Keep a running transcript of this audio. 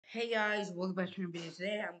Hey guys, welcome back to my video.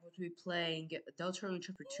 Today I'm going to be playing Deltarune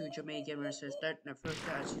Chapter 2, Jamaican Gamer says Darkner. First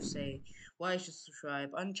as you say, why you should subscribe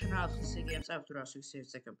on channel to see games after our 6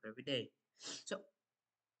 second every day. So,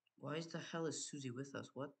 why the hell is Susie with us?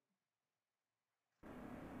 What?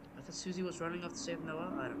 I thought Susie was running off to save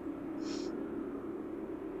Noelle? I don't know.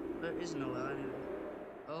 Where is Noelle anyway?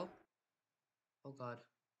 Oh? Oh god.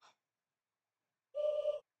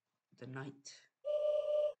 The night.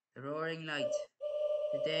 The roaring night.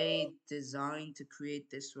 The day designed to create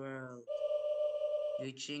this world.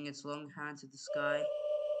 Reaching its long hand to the sky,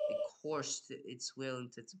 it coursed its will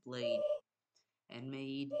into its blade, and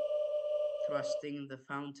made, thrusting the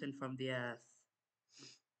fountain from the earth.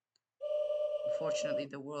 Unfortunately,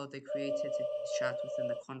 the world they created is shut within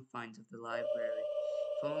the confines of the library.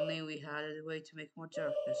 If only we had a way to make more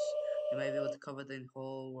darkness, we might be able to cover the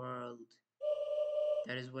whole world.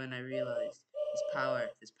 That is when I realized this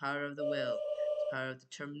power of the will, this power of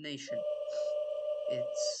determination,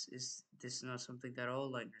 this is not something that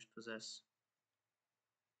all Lightners possess.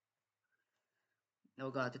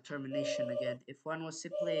 Oh god, determination again. If one was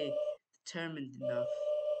simply determined enough,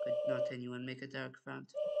 could not anyone make a dark fountain?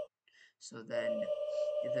 So then,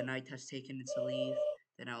 if the night has taken its leave,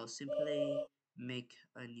 then I will simply make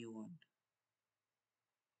a new one.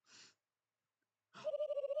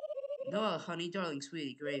 Noelle, honey, darling,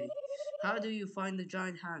 sweetie, gravy. How do you find the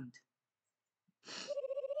giant hand?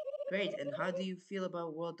 Great, and how do you feel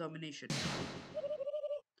about world domination?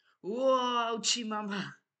 Whoa,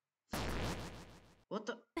 Chimama! What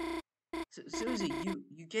the? Susie,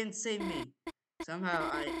 you can't save me. Somehow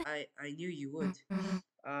I knew you would.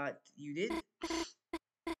 You did?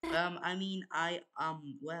 I mean,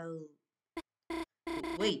 well...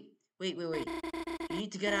 Wait. You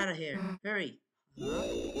need to get out of here. Hurry. Huh?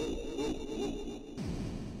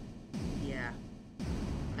 Yeah.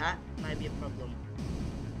 That might be a problem.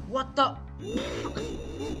 What the?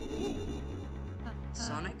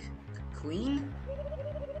 Sonic? Queen?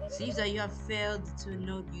 Seems that you failed to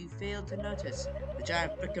notice the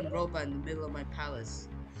giant frickin' robot in the middle of my palace.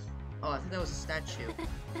 Oh, I thought that was a statue.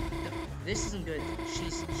 No, this isn't good.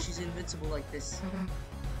 She's invincible like this.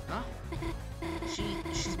 Huh?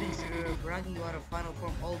 She's been bragging about her final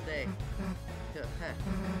form all day.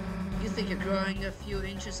 You think you're growing a few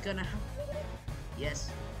inches gonna help?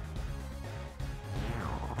 Yes.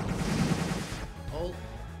 Oh.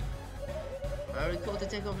 Very cool to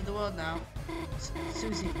take over the world now.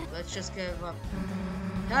 Susie, let's just give up.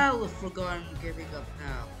 Hell if we're going giving up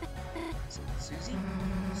now. Susie?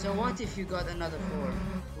 So what if you got another form?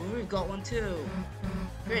 Well, we've got one too.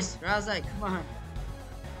 Kris, Ralsei, come on.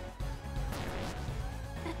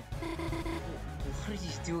 What are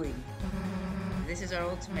you doing? This is our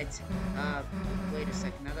ultimate. Wait a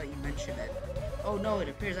second, now that you mention it. Oh no, it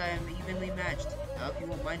appears I am evenly matched. I hope you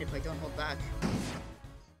won't mind if I don't hold back.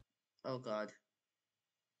 Oh god.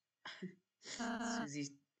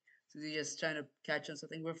 Susie's just trying to catch on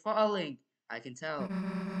something. We're falling. I can tell.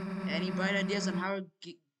 Any bright ideas on how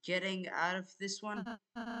we're getting out of this one?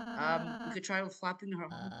 We could try flapping our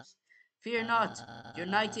arms. Fear not. Your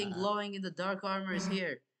knight in glowing in the dark armor is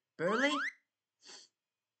here. Berldy?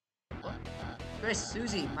 What? Kris,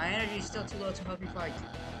 Susie, my energy is still too low to help you fight.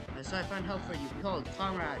 So I found help for you. Behold,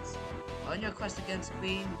 comrades. On your quest against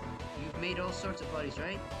Queen, you've made all sorts of buddies,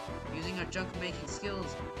 right? Using our junk-making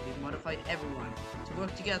skills, we've modified everyone. To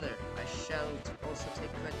work together, I shall also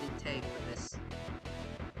take credit for this.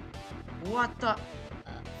 What the?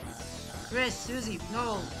 Kris, Susie,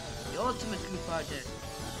 behold, the ultimate group project.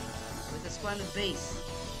 With a splendid base,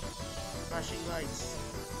 flashing lights,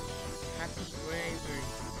 happy bravery,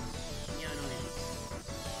 piano noises,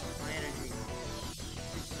 my energy,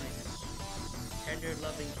 sweet noises, tender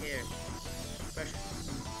loving care, fresh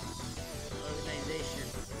organization,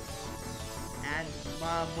 and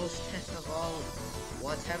most of all,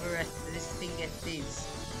 whatever this thing it is.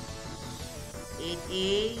 It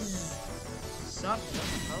is something. What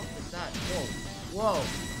the hell is that? Whoa.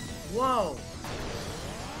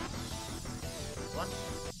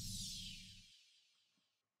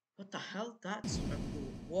 What the hell? That's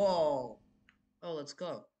whoa. Oh, let's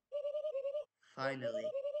go. Finally,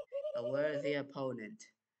 a worthy opponent.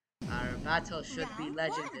 Our battle should be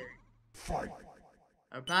legendary.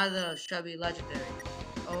 Our battle shall be legendary.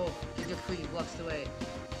 Oh, Giga Queen blocks the way.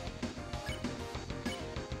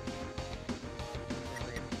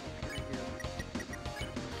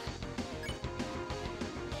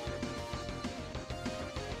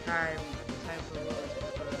 Time for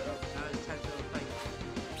now it's time to fight.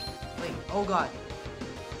 Wait, oh god.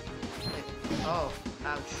 Wait. Oh,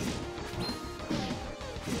 ouch.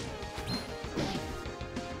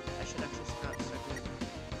 I should actually stop.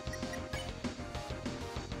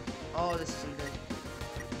 Oh, this isn't good.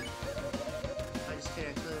 I just kidding.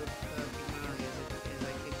 I kick my eye as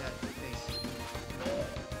I kick that in the face.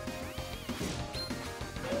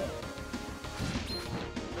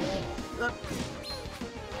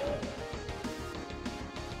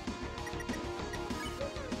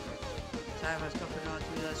 Time has come for Noelle to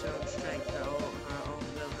realize her own strength, her own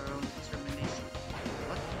will, her own determination.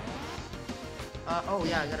 What? Oh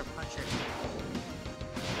yeah, I gotta punch it.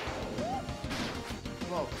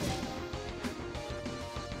 Whoa.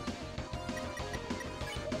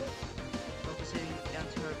 Focusing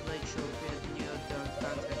onto her blade, she'll create a new dark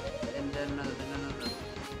pattern, and then another,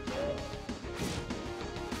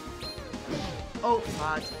 Oh,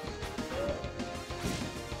 God.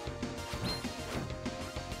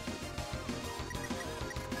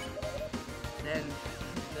 Then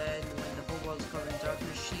when the whole world is covered in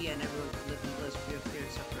darkness, she and everyone can live in bliss, free of fear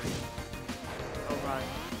and suffering. Oh, God.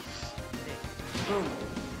 Okay. Boom.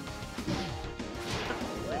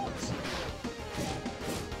 Wait, let's see.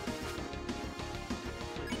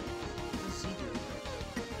 What's he do?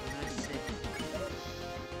 Nice to say.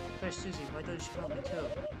 Fresh Susie, why don't you help me too?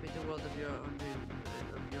 Create the world of your own dream,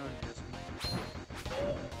 of your own adjustment.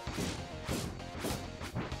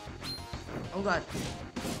 Oh, God.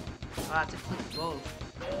 I have to click both.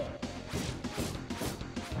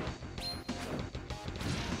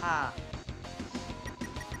 Ha.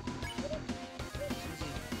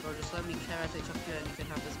 Susie, bro, just let me karate chop you and you can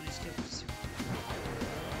have as many skips as you want.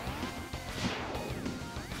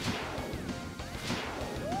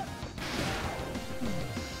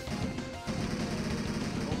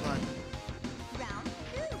 Oh, God. Round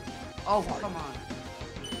 2. Oh, come on.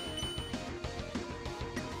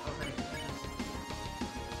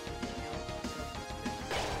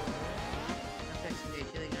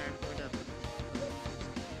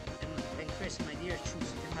 Kris, my dear, choose.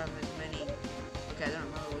 You can have as many. Okay, I don't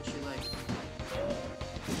remember what you like.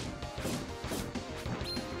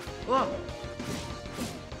 Whoa!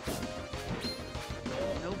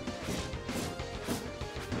 Nope.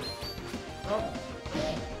 Oh.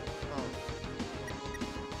 Oh.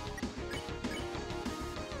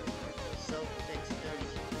 Self-fix, dirty.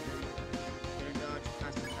 Better dodge,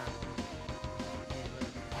 fast attack. Okay, look.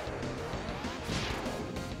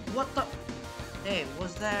 What the? Hey,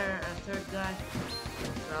 was there a third guy?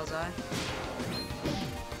 Ralsei?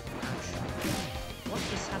 Ouch. What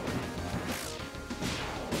is happening?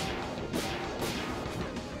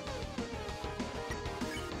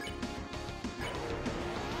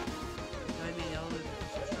 No, I mean, all of the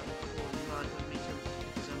construction cool. God, what made you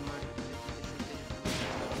because I'm hard.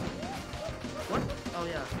 What? Oh,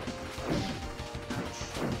 yeah. Ouch.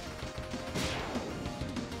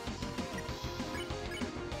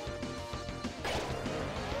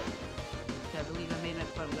 I believe I made my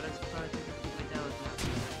point. I'm gonna try to defeat my talent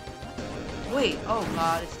now. Wait, oh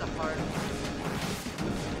God, it's the heart.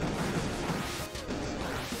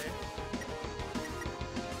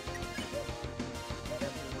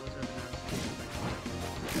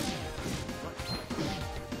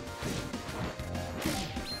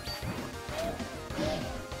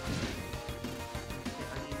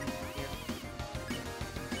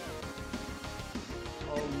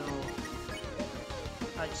 Oh no.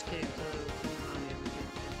 I just kidding.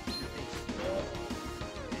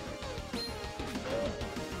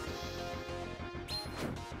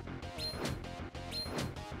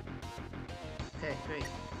 Okay, great.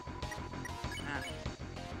 Ah.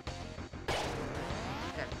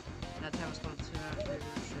 Okay. Now time is going to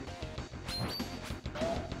shape.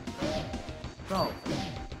 Bro.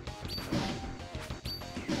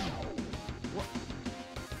 What?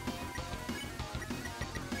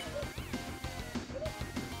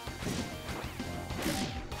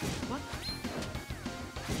 What?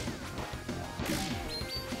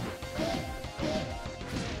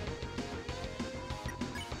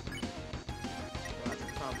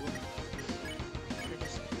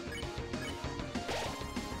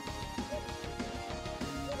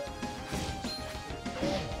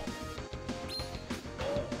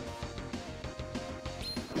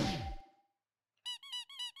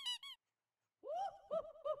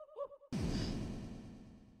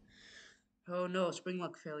 Oh no, spring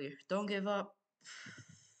lock failure. Don't give up.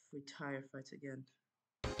 Retire, fight again.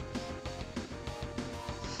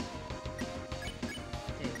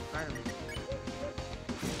 Okay, finally.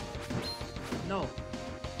 No.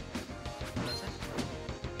 That's it.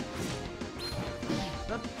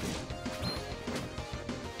 Up.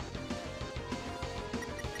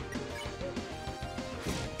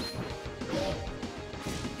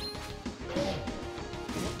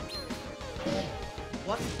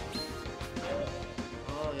 What?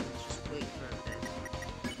 Oh, you have to just wait for a bit.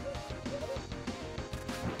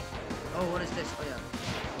 Oh, what is this? Oh, yeah.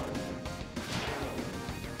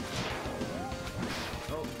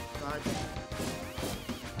 Oh, God.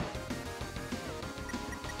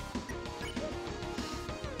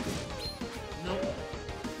 Nope.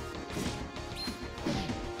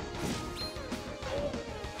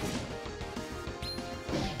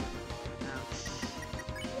 Ouch.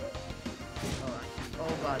 Oh, I can't.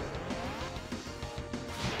 Oh, God.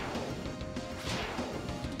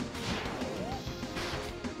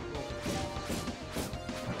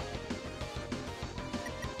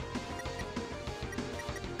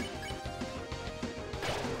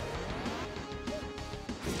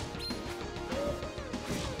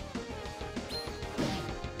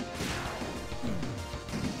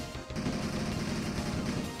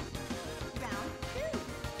 Round 2.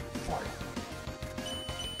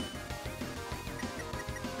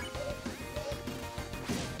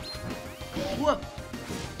 Whoop.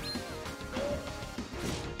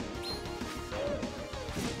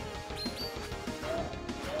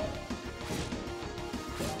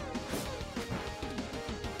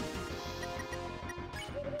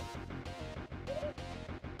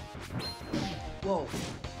 Whoa.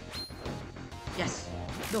 Yes.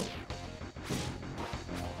 No.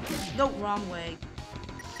 No, wrong way.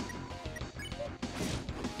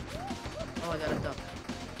 Oh, I got a duck.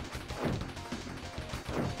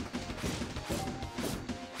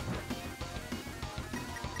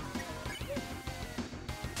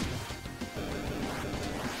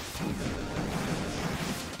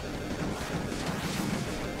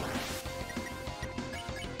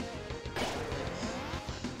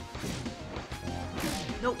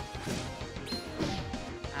 Nope.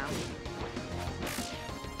 Ow.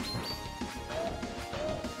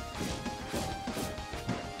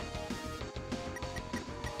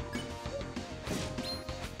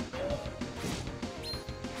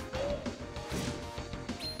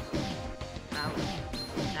 Ow.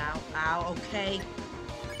 Ow. Ow. Okay.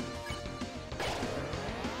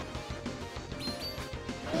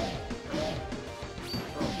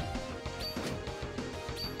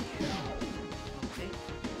 Okay.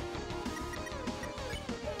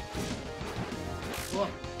 Whoa.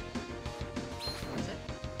 Is it?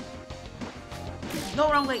 No,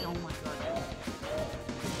 wrong way. Oh my God.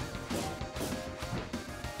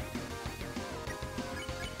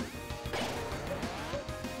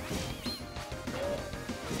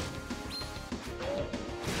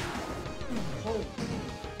 Oh.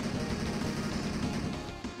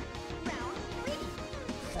 Round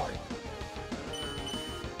 3.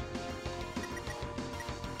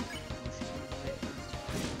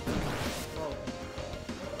 Whoa.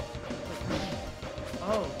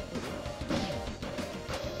 Oh.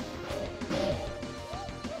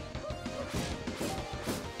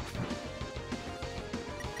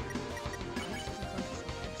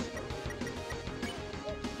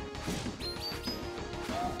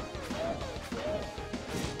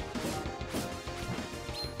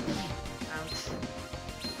 Ouch.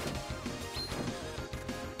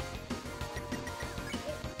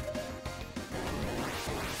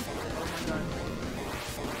 Oh my God.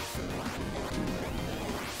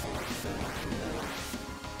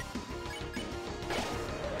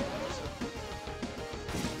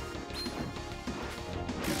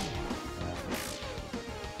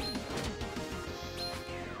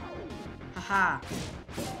 Haha.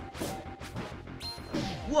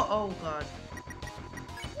 Whoa, oh God.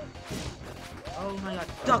 Oh my God.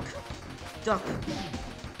 Duck. Duck.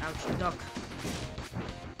 Ouch, duck.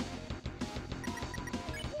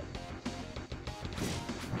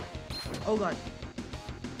 Oh God.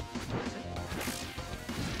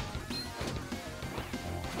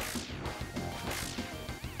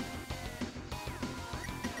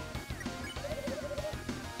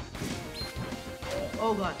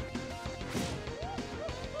 Oh God.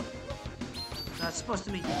 That's supposed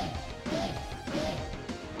to be.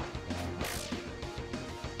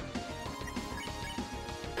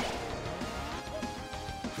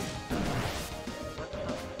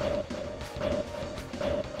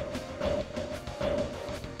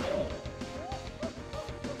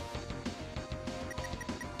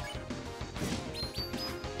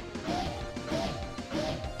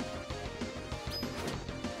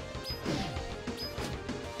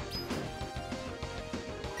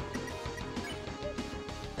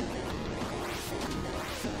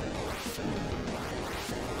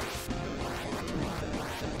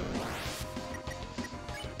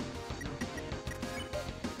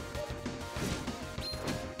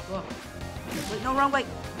 Whoa. Wait, no, wrong way.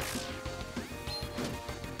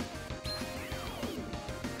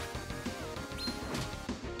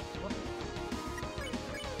 What?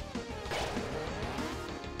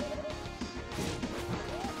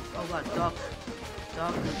 god, duck.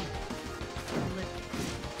 Duck.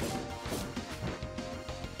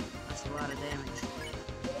 That's a lot of damage.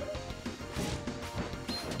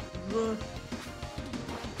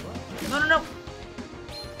 No, no, no!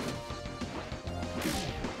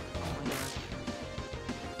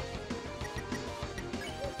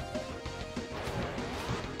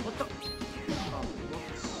 What the? Oh,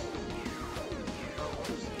 whoops. Oh,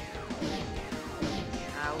 whoops.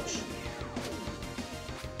 Ouch.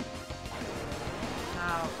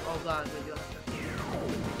 Ow. Oh god, we do have to.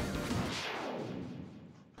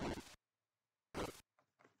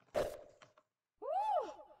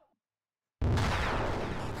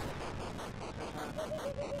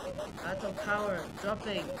 Battle power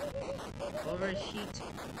dropping. Overheat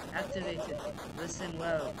activated. Listen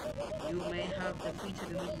well. You may have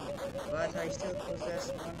defeated me, but I still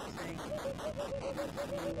possess one thing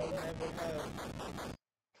you will never have.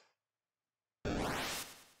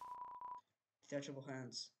 Detachable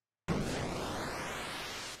hands.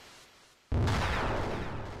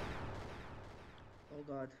 Oh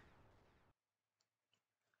god.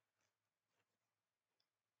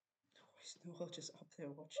 Is Noelle just up there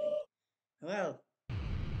watching? Well,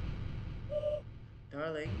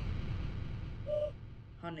 darling,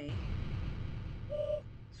 honey,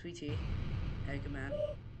 sweetie, Eggman,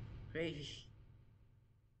 gravy.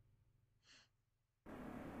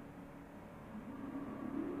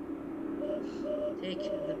 Take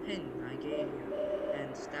the pin I gave you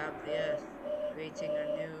and stab the earth, creating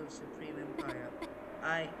a new supreme empire.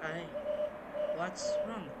 I. What's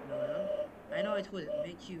wrong, Noelle? I know it would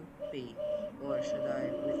make you happy. Or should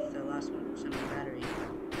I, with the last 1% of battery,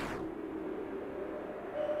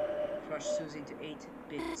 crush Susie into 8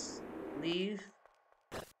 bits? Leave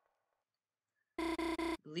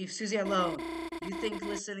Susie alone. You think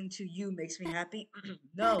listening to you makes me happy?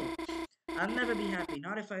 No, I'll never be happy.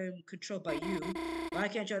 Not if I am controlled by you. Why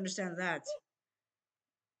can't you understand that?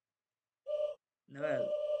 Noelle,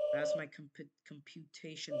 perhaps my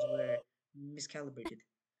computations were miscalibrated.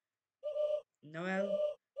 Noelle,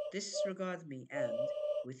 disregard me and,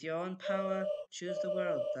 with your own power, choose the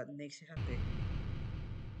world that makes you happy.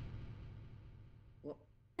 What?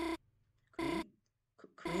 Queen?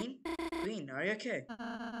 Queen? Queen, are you okay?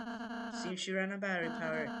 Seems she ran out of battery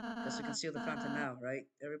power. Guess we can seal the fountain now, right,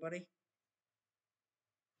 everybody?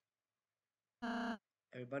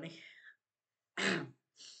 Everybody?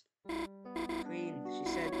 Queen, she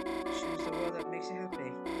said, choose the world that makes you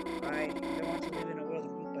happy. I don't want to live in a world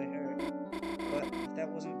ruled by her. But if that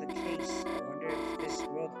wasn't the case, I wonder if this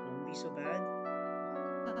world won't be so bad?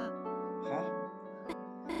 Huh?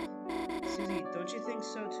 Susie, don't you think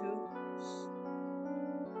so too?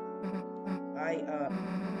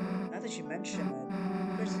 Now that you mention it,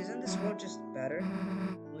 Kris, isn't this world just better?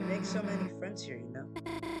 We make so many friends here, you know?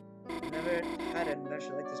 I've never had an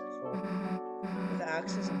adventure like this before. With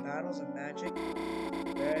axes and battles and magic,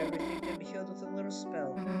 where everything can be healed with a little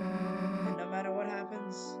spell. And no matter what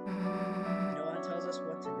happens, no one tells us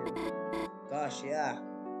what to do. Gosh, yeah.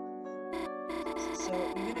 So,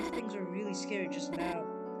 even if things are really scary just now,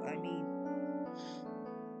 I mean...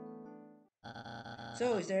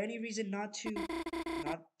 So, is there any reason not to...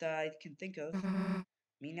 Not that I can think of.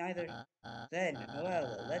 Me neither. Then,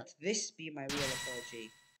 Noelle, let this be my real apology.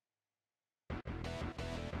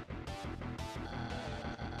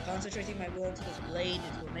 Concentrating my will into this blade,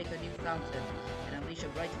 it will make a new fountain and unleash a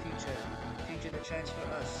bright future. A future that shines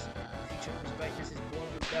for us. A future whose brightness is born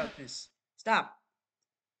from darkness. Stop!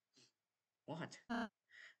 What?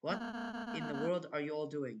 What in the world are you all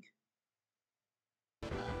doing?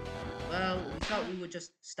 Well, we thought we would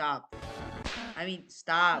just stop. I mean,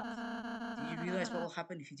 stop. Do you realize what will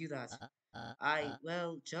happen if you do that?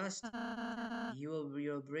 Well, just...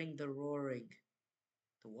 You'll bring the roaring.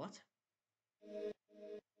 The what?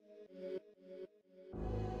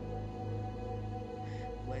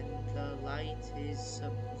 When the light is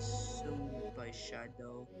subsumed by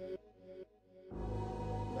shadow,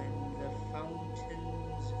 when the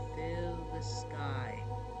fountains fill the sky,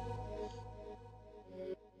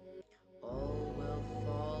 all will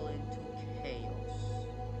fall into chaos.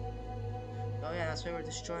 Oh yeah, that's why we're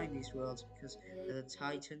destroying these worlds, because the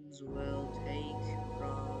titans will take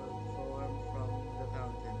form from the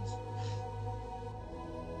fountains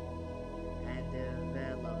and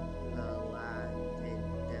envelop the land in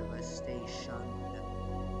devastation.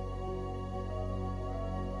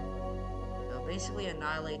 They'll basically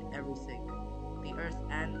annihilate everything, the earth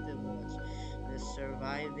and the woods. The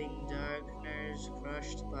surviving Darkners,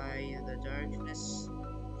 crushed by the darkness,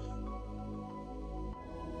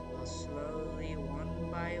 will slowly, one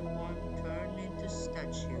by one, turn into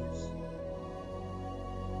statues,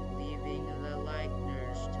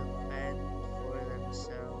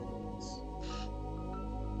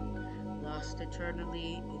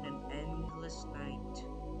 eternally in an endless night.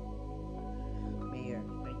 Mayor,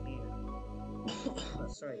 nightmare.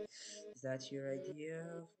 Sorry, is that your idea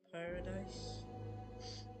of paradise?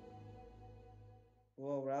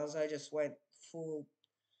 Whoa, Ralsei just went full,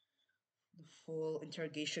 full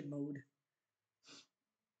interrogation mode.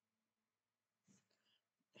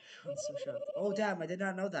 Everyone's so shocked. Oh damn, I did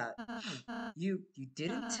not know that. You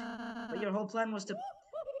didn't? But your whole plan was to.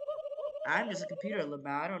 I'm just a computer, Lama.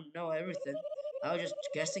 I don't know everything. I was just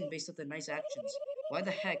guessing based on the nice actions. Why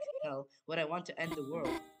the hell, would I want to end the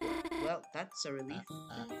world? Well, that's a relief.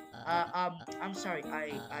 I'm sorry.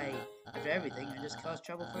 After everything, I just caused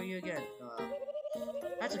trouble for you again.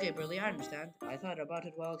 That's okay, Berldy. I understand. I thought about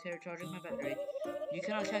it while charging my battery. You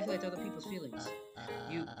cannot calculate other people's feelings.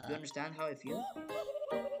 You understand how I feel?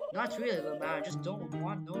 Not really, Lama. I just don't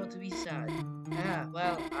want Noelle to be sad. Yeah,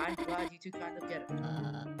 well, I'm glad you two kind of get it.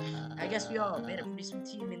 I guess we all made a pretty sweet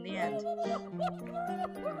team in the end.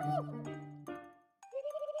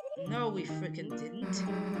 No, we freaking didn't.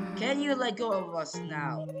 Can you let go of us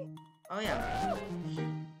now? Oh yeah,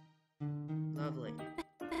 lovely.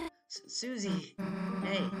 Susie,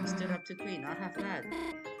 hey, you stood up to Queen, not half bad.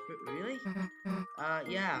 Really?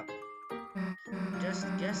 Yeah. Just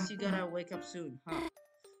guess you gotta wake up soon, huh?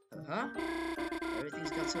 Huh?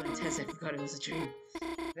 Everything's got so intense I forgot it was a dream.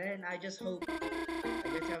 Then I just hope I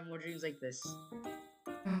get to have more dreams like this.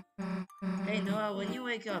 Hey Noah, when you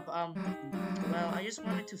wake up, well, I just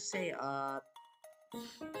wanted to say, hi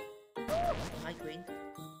Queen.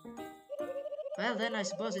 Well then, I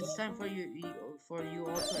suppose it's time for you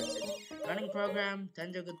all to exit. Running program,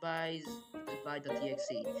 tender goodbyes,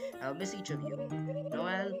 goodbye.exe. I'll miss each of you.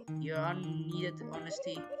 Noelle, your unneeded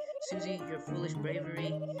honesty. Susie, your foolish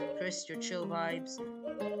bravery. Kris, your chill vibes.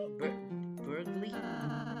 Berldy?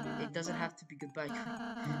 It doesn't have to be goodbye,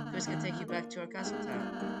 Queen. Kris can take you back to our castle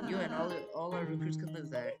town. You and all our recruits can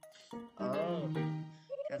live there. Oh.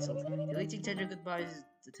 Cancelled. Deleting tender goodbyes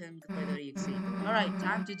to goodbye.exe. Alright,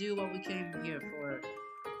 time to do what we came here for.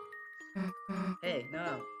 Hey,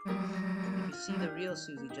 no. If you see the real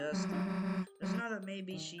Susie, just know that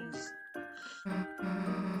maybe she's.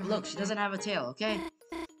 Look, she doesn't have a tail, okay?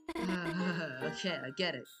 Okay, I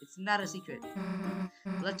get it. It's not a secret.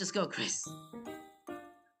 Let's just go, Kris.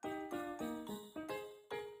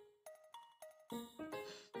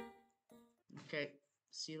 Okay,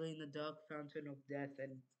 sealing the dark fountain of death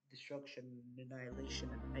and destruction, annihilation,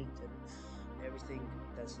 and hate, and everything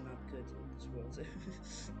that's not good in this world.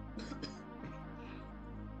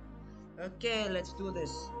 Okay, let's do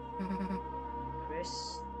this.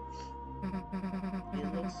 Kris,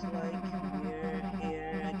 it looks like we're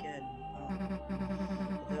here again.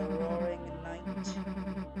 The roaring night,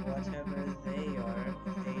 whatever they are,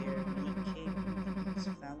 they're making these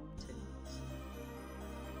fountains.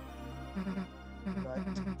 But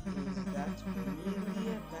is that really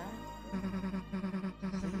a bad thing?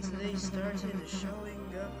 Since they started showing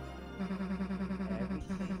up,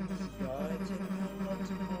 everything's gotten a lot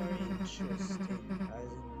more interesting,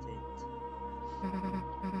 hasn't it?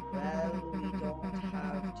 Well, we don't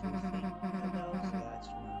have to think about that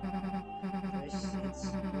now. Kris, it's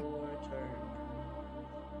your turn.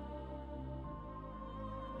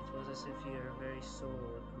 It was as if your very soul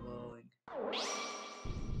were glowing.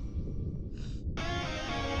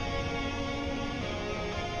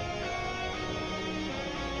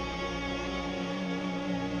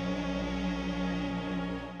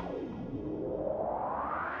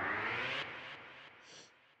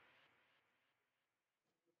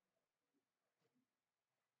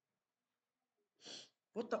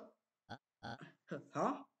 What the?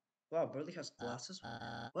 Huh? Wow, Berldy has glasses.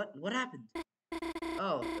 What happened?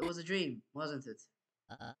 Oh, it was a dream, wasn't it?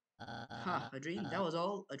 Huh, a dream? That was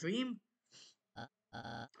all? A dream?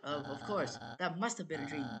 Of course, that must have been a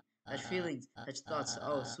dream. Such feelings, such thoughts.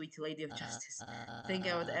 Oh, sweet lady of justice. Think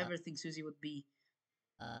I would ever think Susie would be.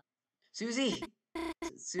 Susie!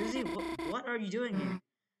 Susie, what are you doing here?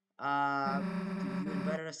 You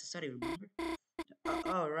invited us to study, remember?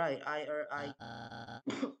 Oh, right. I.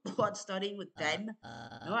 What, studying with them?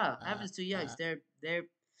 No, happens to yikes. They're.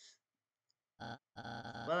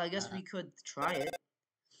 Well, I guess we could try it.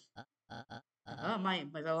 Oh, my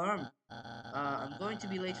alarm. I'm going to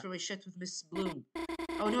be late for my shift with Miss Bloom.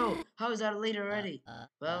 Oh no, how is that late already?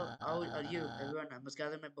 Well, you, everyone, I must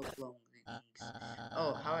gather my book belongings.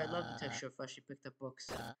 Oh, how I love the texture of freshly picked up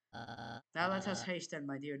books. Now let us hasten,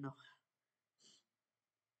 my dear no.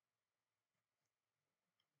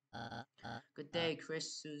 Good day,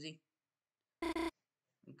 Kris, Susie.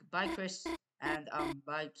 Goodbye, Kris, and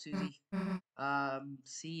bye, Susie.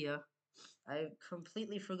 See ya. I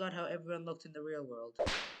completely forgot how everyone looked in the real world.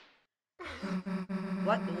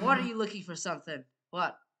 What are you looking for something?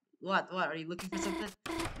 What? What? Are you looking for something?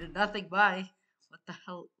 Nothing, bye. What the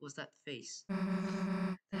hell was that face?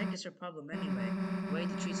 The heck is your problem anyway? Way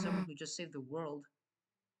to treat someone who just saved the world.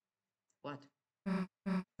 What?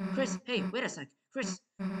 Kris, hey, wait a sec. Kris,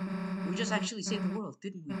 we just actually saved the world,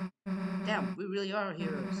 didn't we? Damn, we really are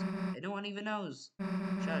heroes. And no one even knows.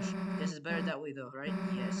 Shush. Guess it's better that way though, right?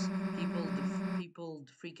 Yes. People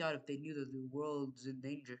freak out if they knew that the world's in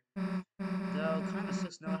danger. Though, kinda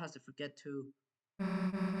sucks no one has to forget too.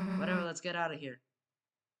 Whatever, let's get out of here.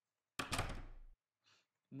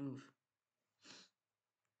 Move.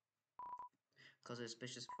 Cause it's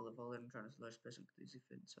spacious, full of all electronics, large space, and could easily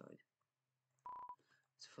fit inside.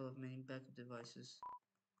 It's full of many backup devices.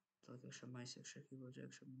 Like extra mice, extra keyboards,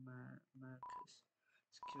 extra markers.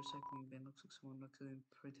 Secure recycling bin looks like someone accidentally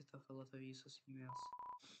printed off a lot of useless emails.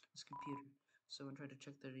 This computer. Someone tried to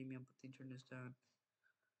check their email, but the internet is down.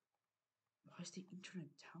 Why is the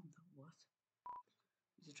internet down though? What?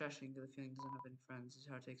 He's a trash can. Get the feeling doesn't have any friends. It's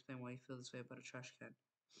hard to explain why you feel this way about a trash can.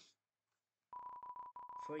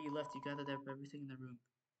 Before you left, you gathered up everything in the room.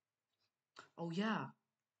 Oh yeah.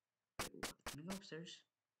 Wait, what? Can I go upstairs?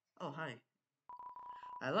 Oh hi.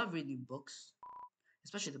 I love reading books,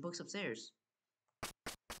 especially the books upstairs.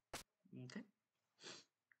 Okay.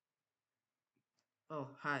 Oh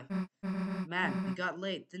hi. Man, it got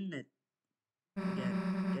late, didn't it?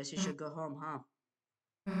 Again. Guess you should go home, huh?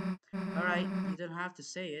 Alright, you don't have to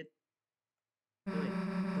say it. Wait,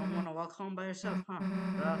 don't want to walk home by yourself, huh?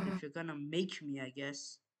 Well, if you're gonna make me, I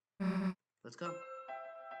guess. Let's go.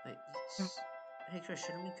 Wait, hey Kris,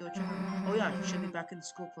 shouldn't we go check on... Oh yeah, he should be back in the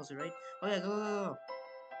school closet, right? Oh yeah, go.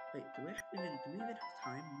 Wait, do we even have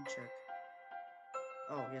time? Let me check.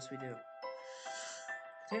 Oh, yes we do.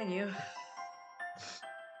 Continue.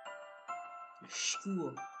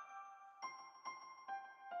 School.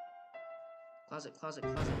 Closet.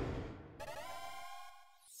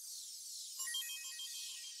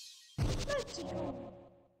 Let's go.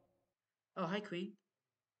 Oh, hi Queen.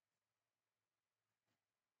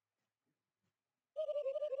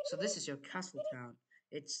 So this is your castle town.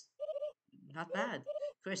 It's not bad.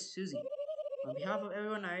 Kris, Susie, on behalf of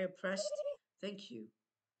everyone I oppressed, thank you.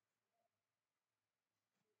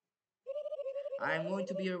 I'm going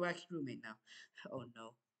to be your wacky roommate now. Oh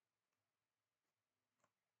no.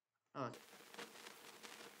 Oh, okay.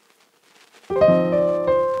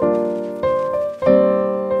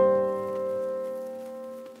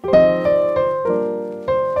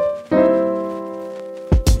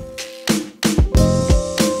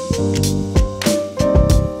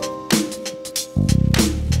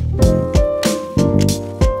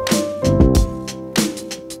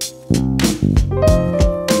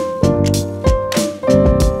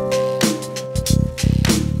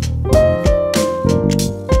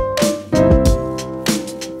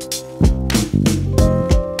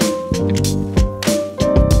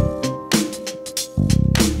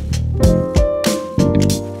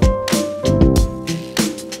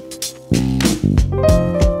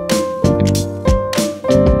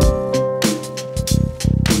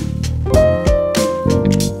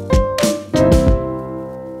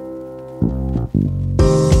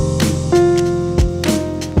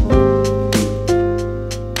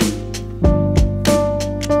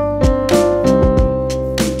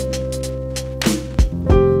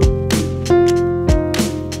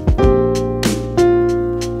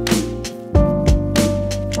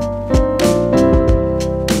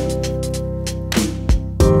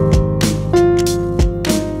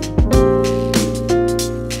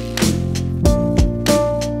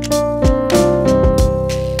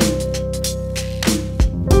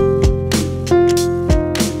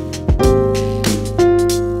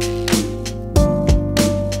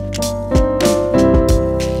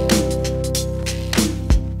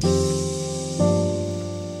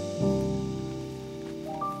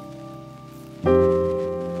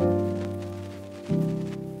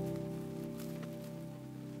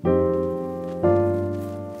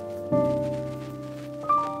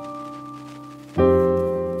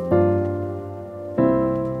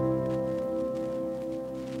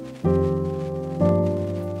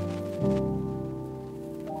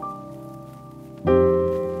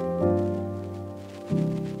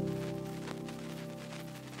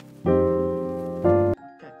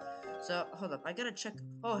 So, hold up. I gotta check.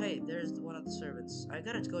 Oh, hey, there's one of the servants. I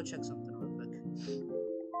gotta go check something real quick.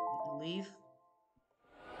 Leave.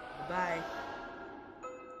 Goodbye.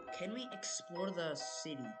 Can we explore the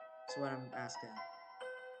city? That's what I'm asking.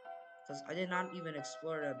 Because I did not even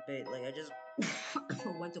explore it a bit. Like, I just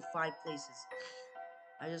went to 5 places.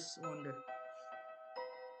 I just wonder.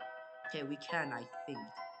 Okay, we can, I think.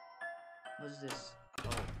 What's this? Oh.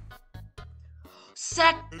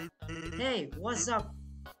 Sec! Hey, what's up?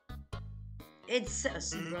 It's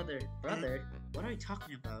see, brother. Brother? What are you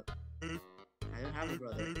talking about? I don't have a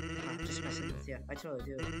brother. I'm just messing with you. I totally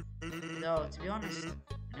do. No, to be honest,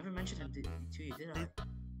 I never mentioned him to you, did I?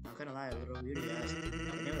 I'm gonna lie, a little weird, guys. I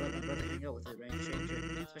never let my brother hang out with a random stranger,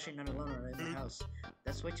 especially not alone or in my house.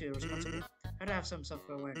 That's way too irresponsible. Try to have some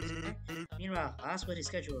self-awareness, okay? Meanwhile, I'll ask what his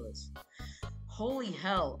schedule is. Holy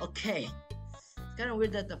hell, okay. It's kind of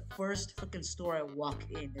weird that the first freaking store I walk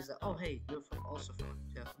in is like, oh hey, you're from also from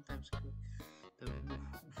yeah, sometimes the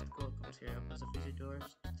girl comes here, opens the freezer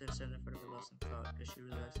doors, then stand in front of her lost in thought because she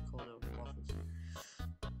realized the cold over waffles.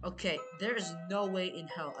 Okay, there is no way in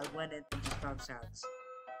hell I went in and just found sounds.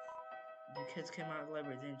 You kids came out of the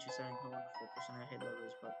library, didn't you? Saying how wonderful person I hate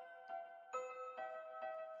libraries, but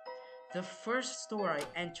the first store I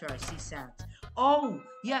enter, I see Sans. Oh,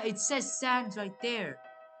 yeah, it says Sans right there.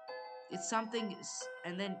 It's something,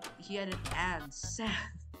 and then he had an and Sans.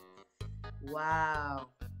 Wow.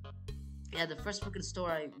 Yeah, the first freaking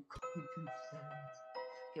store I.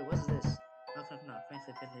 Okay, what's this? No,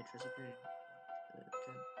 frankly, trust appearing.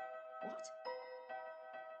 What?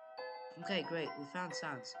 Okay, great. We found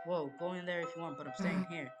Sans. Whoa, go in there if you want, but I'm staying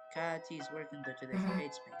here. Kati's working there today. She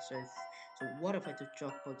hates me. So what if I took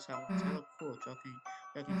chalk bugs out once? I look cool, joking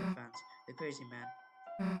to fans. They're crazy, man.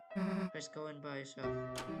 First, go in by yourself.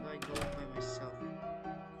 I go in by myself.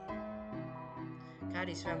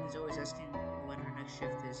 Kati's family's always asking when her next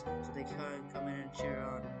shift is, so they can come in and cheer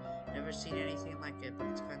on. Never seen anything like it, but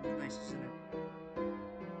it's kind of nice, isn't it?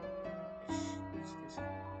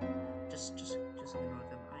 Just ignore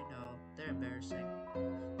them. I know they're embarrassing.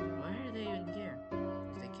 Why are they even here?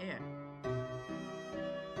 Because they care.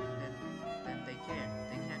 Then they care.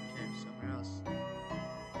 They can't care somewhere else.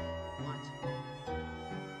 What?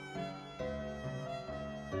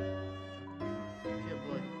 Pure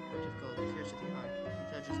blood, heart of gold, curiosity high,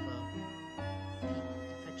 intelligence low. Feet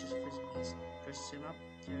fetches frisbees, dresses him up,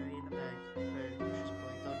 carry in a bag. Very precious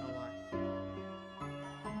boy, don't know why.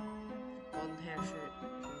 Golden hair shirt,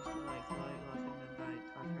 shows the like light, laughing midnight,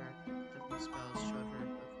 taught her, took me spells, showed her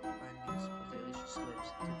findings, but daily she slips,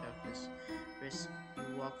 took out this. Kris,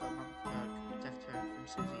 you walk among the crowd, protect her from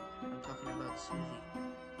Susie. I'm talking about Susie.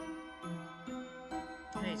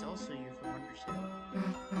 Hey, it's also you from Undertale.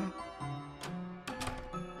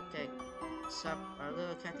 Okay, sup, our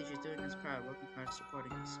little Kathy, she's doing us proud, working hard,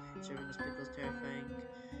 supporting us, serving us pickles, terrifying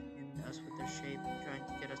in us with their shape, trying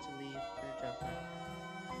to get us to leave. Very tough, right?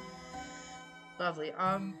 Lovely.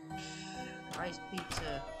 Iced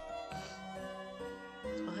pizza.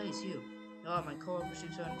 Oh, hey, it's you. Oh, my coworker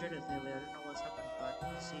seems so energetic lately. I don't know what's happened,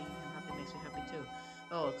 but seeing him happy makes me happy too.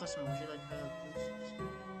 Oh, a customer, would you like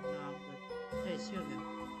no, but hey, it's you again.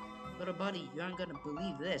 Little buddy, you aren't gonna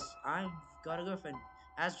believe this. I've got a girlfriend.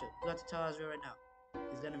 Azra, you got to tell Azra right now.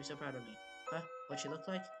 He's gonna be so proud of me. Huh? What she look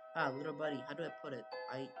like? Ah, little buddy, how do I put it?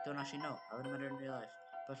 I don't actually know. I haven't met her in real life.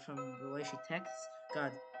 But from the way she texts,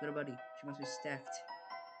 God, little buddy, she must be stacked.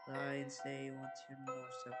 Lie and say you want to know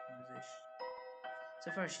stuff conversation.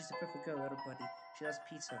 So far, she's the perfect girl, little buddy. She loves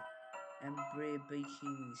pizza and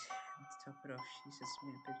bikinis. To top it off, she sends me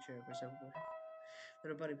a picture of herself.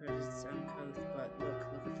 Little buddy presses its own coat, but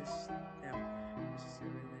look at this. Damn, this is the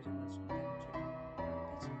realization of chicken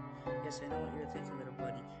pizza. Yes, I know what you're thinking, little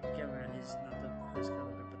buddy. Camera is not the highest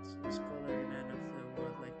caliber, but the scholarly man of the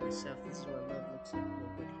world like myself. This is what love looks like, little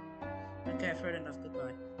buddy. Okay, I've heard enough.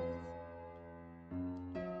 Goodbye.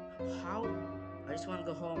 How? I just want to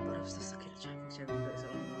go home, but I'm still stuck in a traffic jam because I'm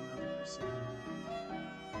only one other person.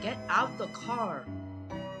 Get out the car!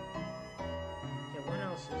 Okay, what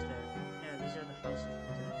else is there? Yeah, these are the houses we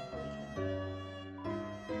can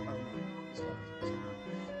oh no, it's locked. It's not.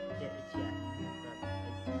 Yeah, crap. I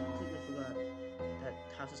completely forgot that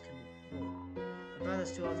houses can be cool. My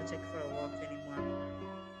brother's too old to take for a walk anymore.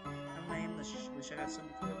 I'm nameless. Wish I had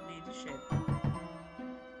someone to put me into shape.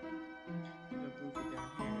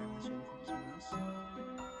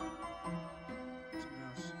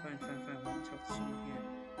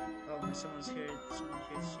 Someone's here to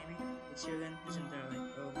see me. It's you again, isn't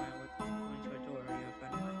darling? Oh my, what coming to our door? Are you a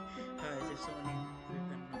fan of mine? Is there someone named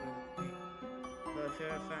Ruben over me? Well, if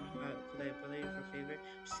you're a fan, could I bother you for a favor?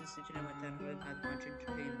 Since the internet went down, I haven't had much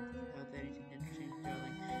entertainment. Without anything entertaining,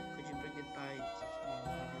 darling, could you bring it by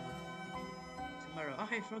tomorrow? Oh,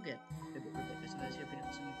 hey, forget. As soon as you're being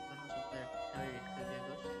for something from the house up there. How are you? Could it be a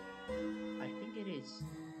ghost? I think it is.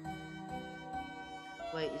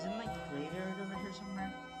 Wait, isn't like the graveyard over here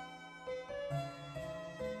somewhere?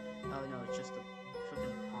 Oh no, it's just a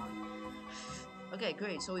freaking pond. Okay,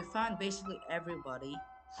 great. So we found basically everybody.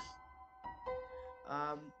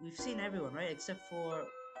 We've seen everyone, right? Except for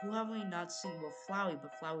who have we not seen? Well, Flowey,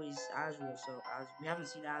 but Flowey's Azrael, so as we haven't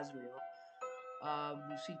seen Azrael.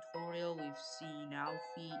 We've seen Toriel, we've seen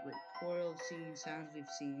Alfie. Wait, Toriel, we've seen Sans, we've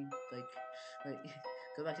seen like, wait,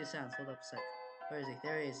 go back to Sans. Hold up a sec. Where is he?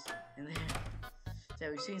 There he is. In there. So yeah,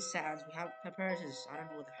 we've seen Sans. We have Peppers. I don't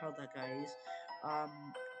know what the hell that guy is.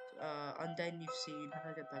 Undyne we've seen. How do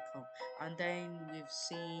I get back home? Undyne we've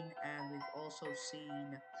seen, and we've also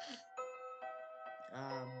seen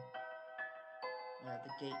um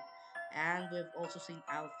the gate, and we've also seen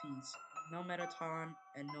Alfie's, no Metaton,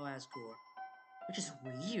 and no Asgore, which is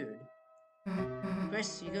weird.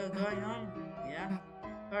 Kris, you going home? Yeah?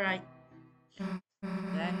 Alright.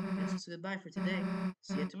 Then, it's goodbye for today.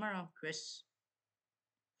 See you tomorrow, Kris.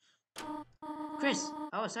 Kris,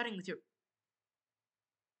 I was starting with your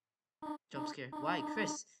jump scare. Why,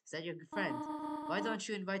 Kris? Is that your friend? Why don't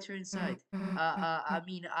you invite her inside?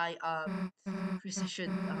 Kris, I should,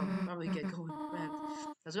 probably get going, friend.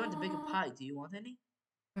 I was going to bake a pie. Do you want any?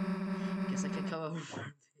 Guess I can come over for a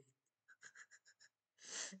bit.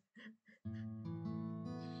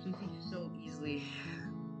 Susie so easily.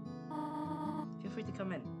 Feel free to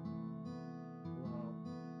come in. Whoa.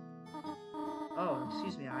 Oh,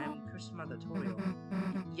 excuse me, I am Kris' mother, Toriel.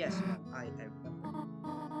 Yes, ma'am, I remember.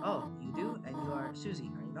 Oh, you do? And you are Susie,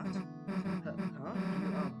 are you not? Huh? You,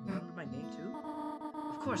 remember my name too?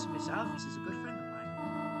 Of course, Miss Alphys is a good friend of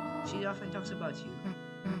mine. She often talks about you.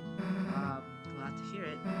 Glad to hear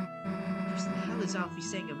it. What the hell is Alphys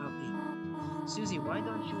saying about me? Susie, why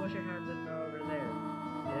don't you wash your hands over there?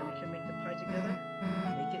 Then we can make the pie together?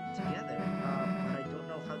 Make it together? But I don't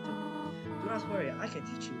know how to. Do not worry, I can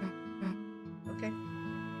teach you. Okay.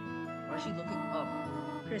 Why is she looking up?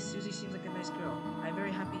 Kris, Susie seems like a nice girl. I'm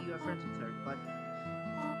very happy you are friends with her, but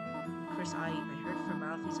Kris, I heard from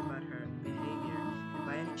Alphys about her behavior, and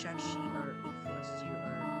by any chance she influenced you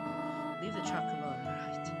or leave the truck alone,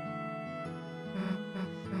 right?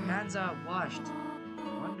 Hands are washed.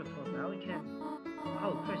 Wonderful. Now we can.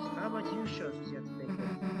 Oh, Kris, how about you show Susie how to make it?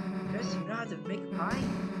 Kris, you know how to make pie?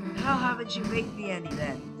 How haven't you made me any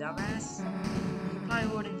then, dumbass?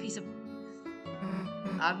 Plywood and piece of.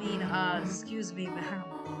 Excuse me, ma'am.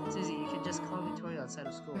 Susie, you can just call me Tori outside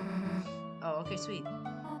of school. Oh, okay, sweet.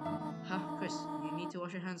 Huh, Kris, you need to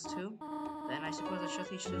wash your hands too? Then I suppose I shall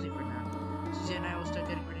teach Susie for now. Susie and I will start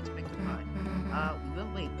getting ready to make the pie. We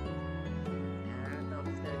will wait. And off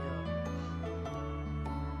they go.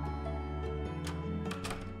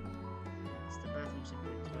 It's the bathroom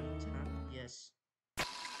simply tap. Yes.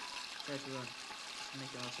 Try to run. Just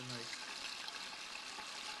make an awesome noise.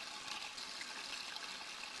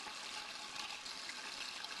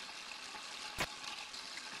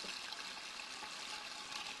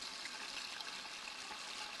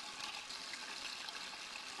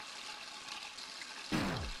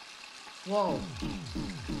 Whoa!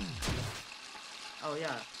 Oh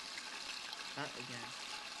yeah. That again.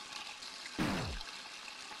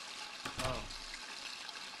 Oh.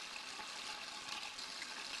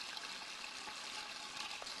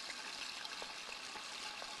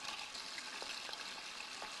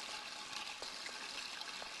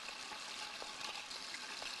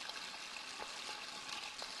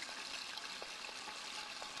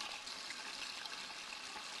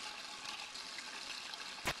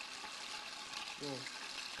 Whoa.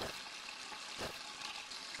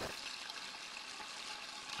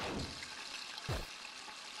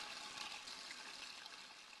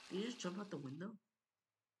 Did you just jump out the window?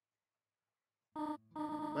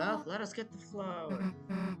 Well, let us get the flour.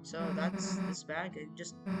 So that's this bag and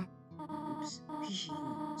just. Oops. Susie,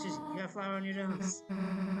 you have flour on your nose.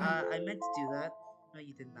 I meant to do that. No,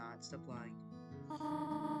 you did not. Stop lying.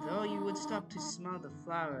 Though you would stop to smell the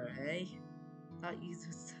flour, eh? Thought you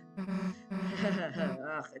just.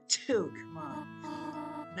 Ugh, two, come on.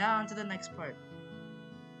 Now on to the next part.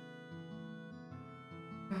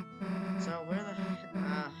 So where the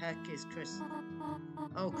heck is Kris?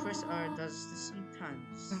 Oh, Kris does this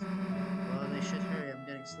sometimes. Well, they should hurry. I'm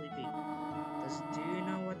getting sleepy. Do you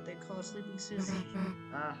know what they call Sleeping Susie?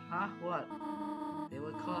 What? They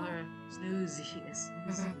would call her Snoozy.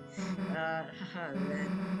 Snoozy.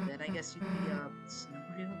 Then I guess you'd be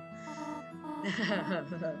Snorio.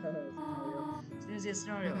 Snorio. Snoozy and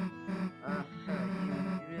Snorio.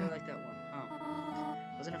 You really like that one, huh?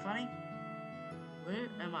 Wasn't it funny? Where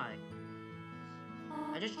am I?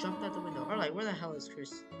 I just jumped out the window. Alright, where the hell is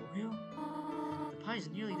Kris? For real? The pie's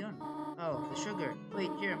nearly done. Oh, the sugar.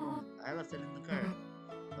 Wait, here a moment. I left it in the car.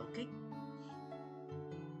 Okay.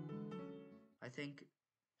 I think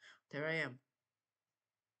there I am.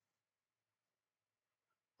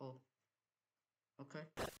 Oh, okay.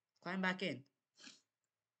 Climb back in.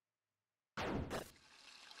 There's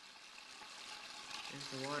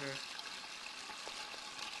the water.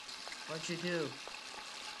 What'd you do?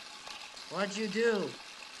 What'd you do?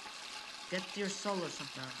 Get your soul or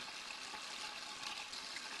something.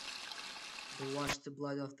 To wash the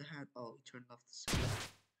blood off the hand. Oh, he turned off the sound.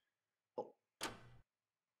 Oh.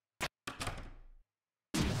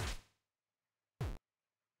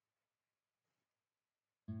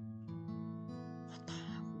 What the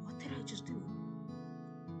hell? What did I just do?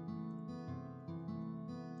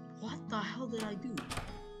 What the hell did I do?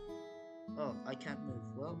 Oh, I can't move.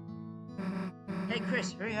 Well. Hey,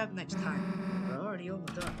 Kris, hurry up next time. We're already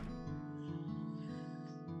almost done.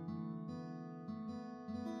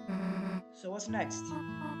 So what's next?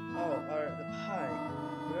 Oh, the pie.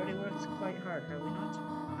 We already worked quite hard, have we not?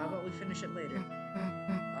 How about we finish it later?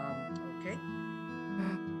 Okay.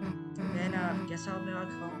 Then, guess I'll be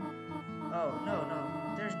back home. Oh, no,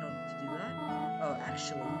 there's no need to do that. Oh,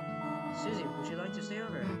 actually, Susie, would you like to stay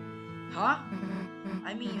over? Huh?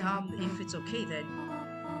 I mean, if it's okay, then...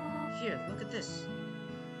 Here, look at this.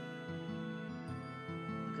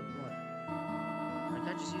 Look at what? My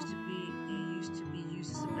couch used to be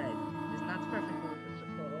used as a bed. It's not perfect, but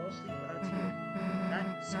I'll sleep out here.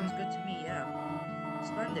 That sounds good to me, yeah.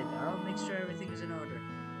 Splendid. I'll make sure everything is in order.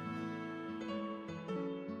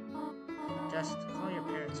 Just call your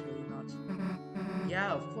parents, will you not?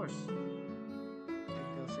 Yeah, of course. I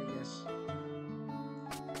think they'll say yes.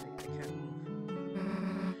 I can't move.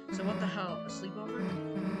 So what the hell? A sleepover?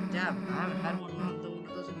 Damn, I haven't had one of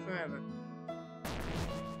those in forever.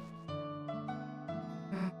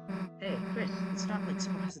 Hey, Kris, it's not like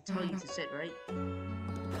someone has to tell you to sit, right?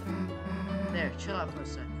 There, chill out for a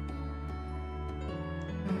sec.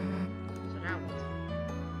 So now what?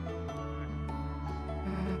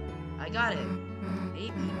 I got it. Maybe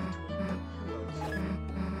between the pillows.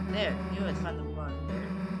 There, knew I'd find the one there.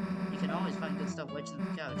 You can always find good stuff wedged in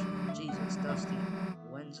the couch. Jeez, it's dusty.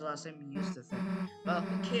 When's the last time you used the thing? Well,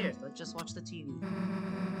 who cares? Let's just watch the TV.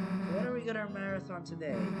 So what are we gonna marathon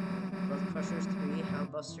today? Blood Crushers 3,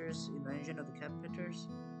 Hellbusters, Invasion of the Capitors?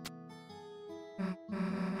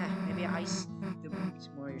 Maybe ice the moves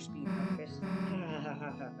more your speed, huh, Kris?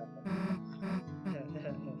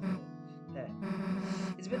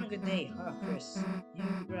 It's been a good day, huh, Kris? You,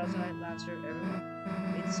 Ralsei, Lancer, everyone.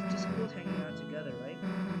 It's just cool hanging out together, right?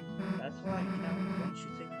 That's why, don't you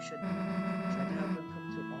think we should try to have them come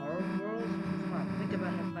to our world? Come on, think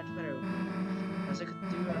about it much better. Lancer could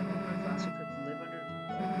do it at home, if Lancer could live under the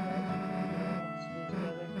bed, school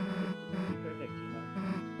together, it would be perfect, I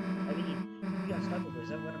mean, be unstoppable, is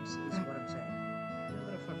what I'm saying. You're a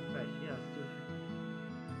little far-fetched, yeah, let's do it.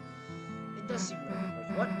 It does seem like a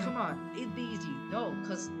what? Come on, it'd be easy. No,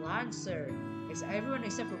 because Lancer, it's everyone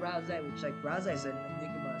except for Ralsei, which like Ralsei is an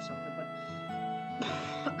enigma or something, but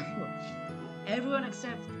everyone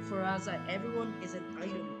except for Ralsei, everyone is an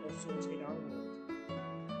item of sorts in our world.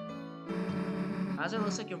 Ralsei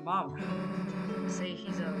looks like your mom. Say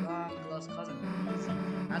he's a long lost cousin.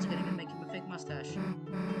 That's gonna even make him a fake mustache.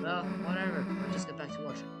 Well, whatever. I'll just get back to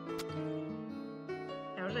watching.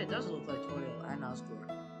 Yeah, Ralsei does look like Toriel and Osgore.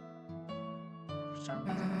 For some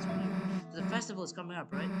reason, it's weird. The festival is coming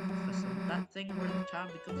up, right? Festival. That thing where the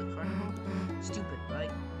town becomes a carnival? Stupid,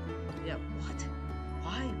 right? Yeah, what?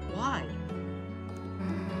 Why?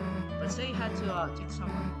 But say you had to take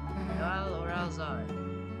someone. Noelle or Ralsei.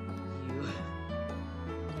 You.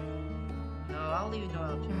 No, I'll leave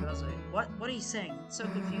Noelle to Ralsei. What are you saying? It's so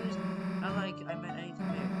confused. Not like I meant anything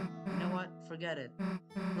weird. You know what? Forget it.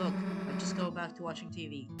 Look, I just go back to watching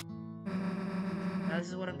TV. Now this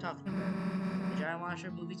is what I'm talking about. The Giant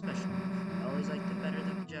Washer movie special. I always liked it better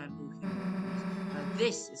than the Giant Blue movies. Now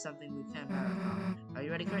this is something we can marathon. Are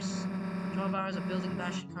you ready, Kris? 12 hours of building,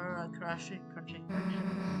 bashing, crashing, crunching.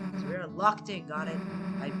 So we're locked in, got it?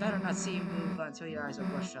 I better not see you move until your eyes are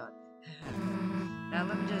bloodshot. Now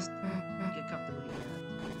let me just get comfortable here.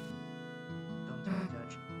 Don't tell the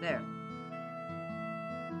judge. There.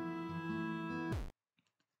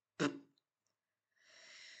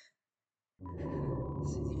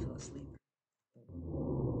 Susie fell asleep.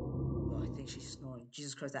 Oh, I think she's snoring.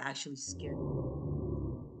 Jesus Christ, that actually scared me.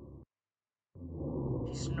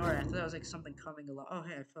 She's snoring. I thought that was like something coming along. Oh,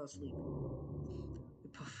 hey, I fell asleep. We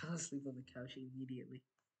both fell asleep on the couch immediately.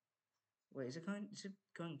 Wait, is it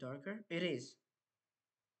going darker? It is.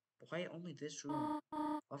 Why only this room?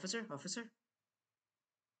 Officer?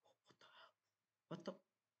 What the?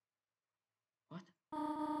 What?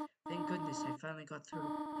 Thank goodness, I finally got through.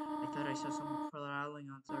 I thought I saw someone crawling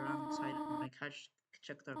around inside, and when I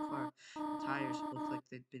checked our car, the tires looked like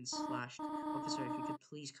they'd been slashed. Officer, if you could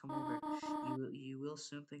please come over. You will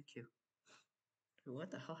soon, thank you. What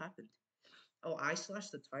the hell happened? Oh, I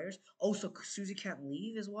slashed the tires. Oh, so Susie can't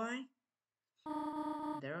leave is why?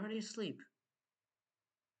 They're already asleep.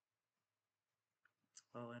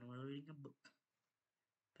 Oh, and we're reading a book.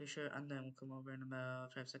 Picture, and then we'll come over in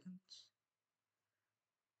about 5 seconds.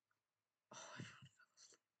 Oh, everyone fell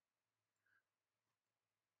asleep.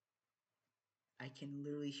 I can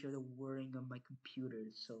literally hear the whirring of my computer.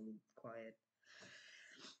 It's so quiet.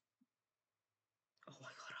 Oh,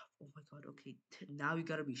 I got up. Oh my god. Okay, now you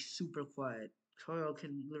gotta be super quiet. Toriel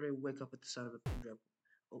can literally wake up at the sound of a pin drop.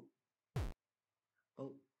 Oh,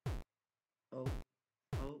 oh, oh,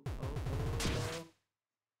 oh, oh.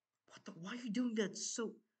 What the? Why are you doing that?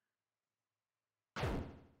 So.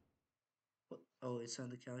 What? Oh, it's on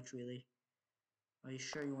the couch, really? Are you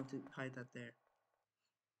sure you want to hide that there?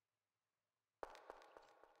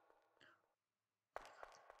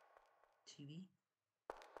 TV?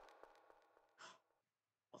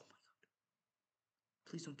 Oh my god.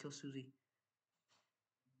 Please don't kill Susie.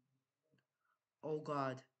 Oh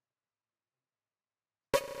god.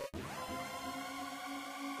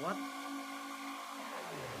 What?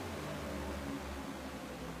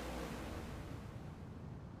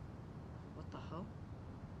 What the hell?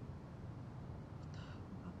 What the hell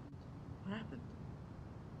happened? What happened?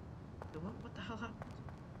 What the hell happened?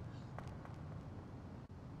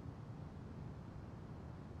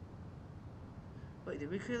 Wait, did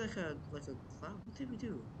we create like a cloud? What did we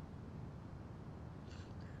do?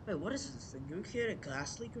 Wait, what is this thing? Did we create a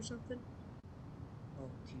gas leak or something? Oh,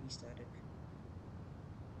 TV static.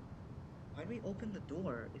 Why do we open the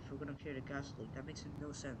door if we're gonna create a gas leak? That makes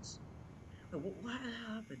no sense. Wait, what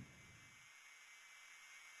happened?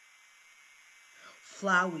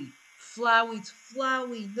 Flowey. Flowey, it's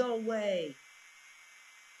Flowey, no way!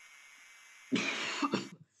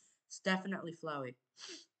 It's definitely Flowey.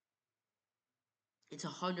 It's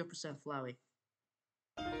 100% Flowey.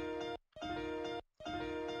 Oh,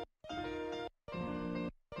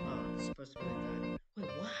 it's supposed to be like that. Wait,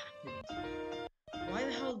 what happened? Why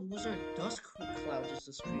the hell was there a dust cloud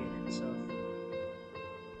just created itself?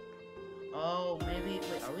 Oh, maybe.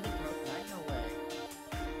 Wait, are we the Dark Knight? No way.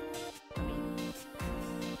 I mean,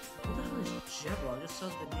 who the hell is Jebba? I just saw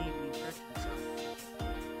the name refresh myself.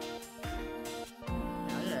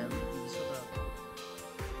 Now that I really so up.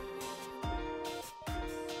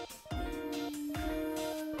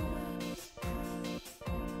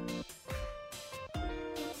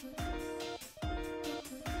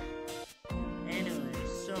 Anyway,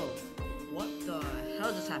 so what the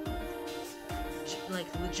hell just happened? Like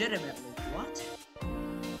legitimately, what?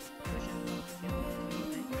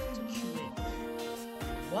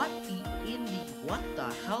 What the in the what the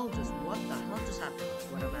hell just happened? Is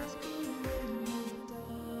what I'm asking.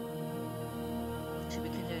 Should we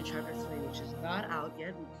continue chapter 3, which is not out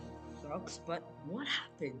yet, which sucks, but what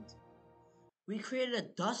happened? We created a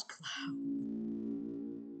dust cloud.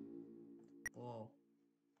 Whoa.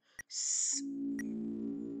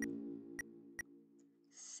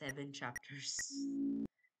 7 chapters.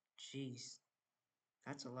 Jeez.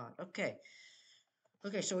 That's a lot. Okay.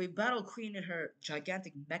 Okay, so we battled Queen in her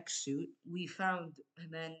gigantic mech suit. We found, and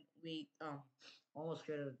then we almost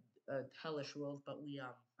created a hellish world, but we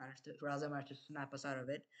managed to Ralsei managed to snap us out of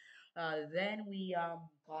it. Then we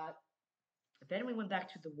got then we went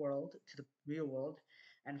back to the world, to the real world,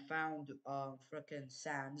 and found frickin'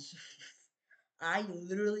 Sans. I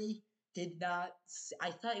literally did not.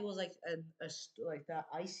 I thought it was like like that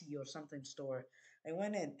icy or something store. I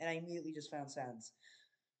went in and I immediately just found Sans.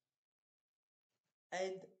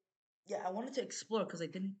 And yeah, I wanted to explore because I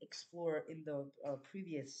didn't explore in the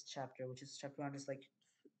previous chapter, which is chapter one. Just like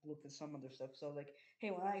look at some other stuff. So like,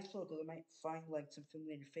 hey, when I explore, because I might find like some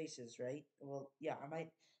familiar faces, right? Well, yeah, I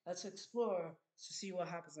might. Let's explore to see what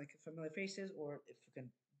happens, like familiar faces, or if we can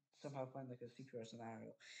somehow find like a secret or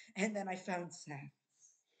scenario. And then I found Sam.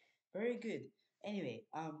 Very good. Anyway,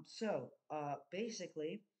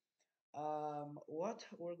 basically, what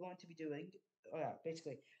we're going to be doing. Oh yeah,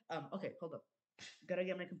 basically, okay, hold up. Gotta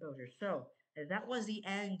get my composure. So that was the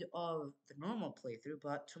end of the normal playthrough,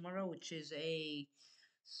 but tomorrow, which is a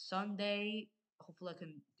Sunday, hopefully I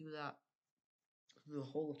can do that the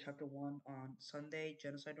whole of chapter one on Sunday,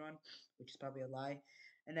 genocide run, which is probably a lie,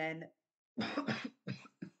 and then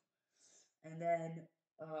and then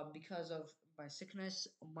because of my sickness,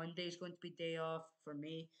 Monday is going to be day off for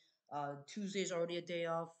me. Tuesday is already a day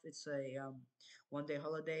off. It's a 1 day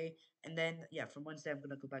holiday, and then yeah, from Wednesday I'm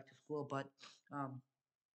gonna go back to school. But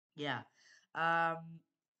yeah, um,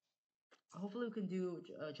 hopefully we can do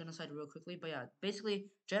genocide real quickly. But yeah,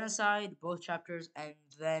 basically genocide, both chapters, and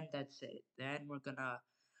then that's it. Then we're gonna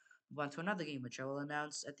move on to another game, which I will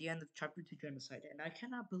announce at the end of Chapter 2 Genocide. And I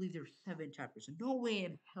cannot believe there's 7 chapters. No way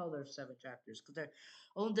in hell there's 7 chapters, because they're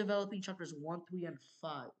only developing chapters 1, 3, and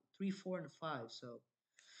 5. 3, 4, and 5. So,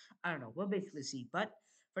 I don't know. We'll basically see. But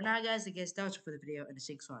for now, guys, I guess that was it for the video, and the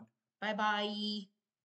 6th one. Bye bye!